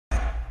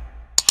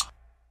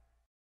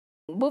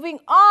Moving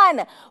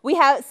on, we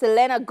have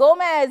Selena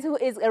Gomez, who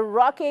is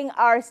rocking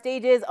our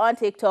stages on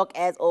TikTok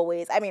as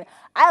always. I mean,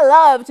 I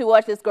love to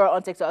watch this girl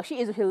on TikTok. She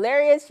is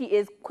hilarious, she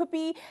is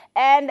quippy,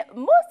 and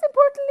most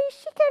importantly,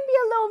 she can be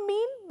a little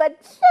mean,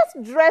 but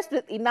just dressed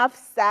with enough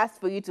sass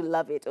for you to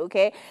love it,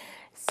 okay?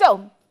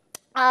 So,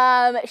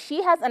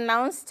 she has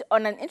announced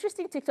on an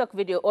interesting TikTok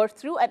video, or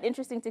through an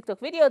interesting TikTok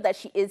video, that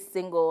she is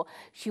single.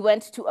 She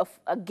went to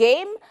a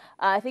game,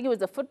 I think it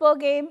was a football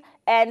game,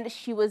 and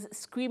she was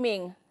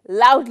screaming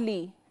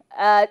loudly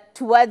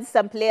towards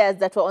some players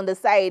that were on the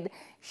side.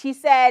 She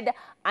said,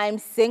 "I'm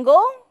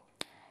single."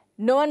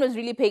 No one was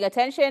really paying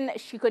attention.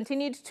 She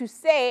continued to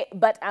say,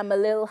 "But I'm a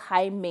little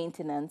high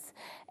maintenance."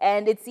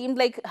 And it seemed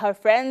like her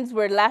friends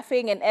were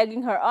laughing and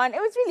egging her on. It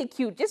was really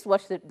cute. Just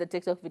watch the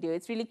TikTok video.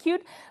 It's really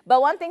cute.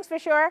 But one thing's for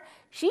sure,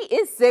 she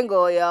is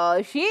single,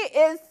 y'all. She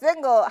is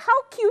single.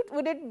 How cute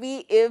would it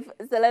be if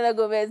Selena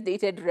Gomez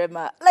dated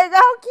Rema? Like,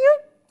 how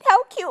cute?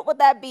 How cute would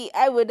that be?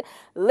 I would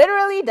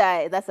literally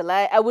die. That's a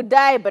lie. I would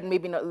die, but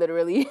maybe not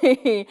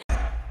literally.